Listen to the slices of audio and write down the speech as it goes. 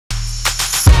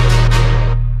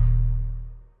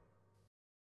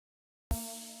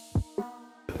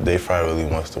Dayfri really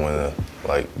wants to win,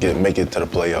 make it to the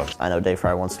playoffs. I know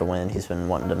Dayfri wants to win. He's been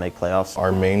wanting to make playoffs.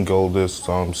 Our main goal this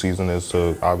season is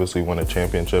to obviously win a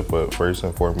championship, but first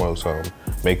and foremost,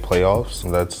 make playoffs.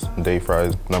 That's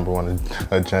Dayfri's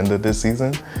 #1 agenda this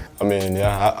season. I mean,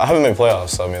 yeah, I haven't made playoffs.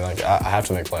 So, I mean, like, I have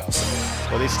to make playoffs.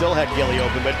 Well, he still had Gilly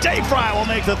open, but Dayfri will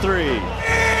make the three.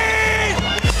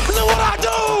 Look what I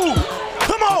do!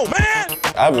 Come on, man!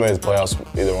 I haven't made the playoffs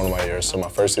either one of my years. So my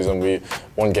first season,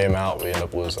 one game out, we end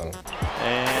up losing.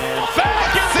 And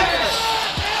back is it!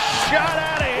 Shot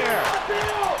out of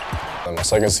here! In my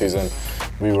second season,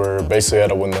 we were basically had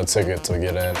to win the ticket to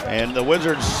get in. And the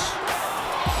Wizards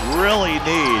really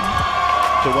need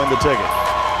to win the ticket.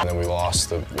 And then we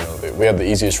lost. We had the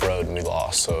easiest road and we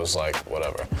lost. So it was like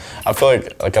whatever. I feel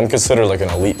like I'm considered like an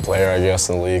elite player, I guess,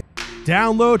 in the league.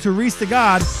 Down low to Reese the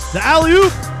God. The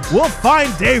alley-oop will find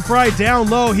Dayfri down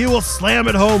low. He will slam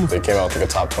it home. They came out with like a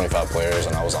top 25 players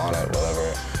and I was on it,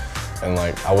 whatever. And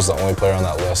like I was the only player on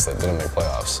that list that didn't make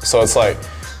playoffs. So it's like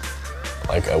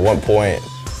at what point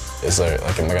is am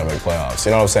I gonna make playoffs?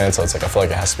 You know what I'm saying? So it's like I feel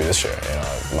like it has to be this year. You know,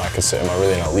 am I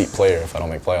really an elite player if I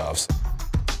don't make playoffs?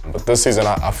 But this season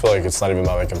I feel like it's not even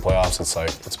about making playoffs.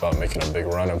 It's about making a big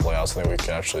run in playoffs. I think we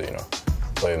can actually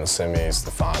play in the semis, the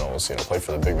finals, play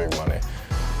for the big money.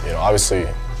 Obviously,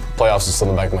 playoffs is still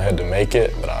in the back of my head to make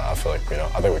it, but I feel like,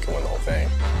 I think we can win the whole thing.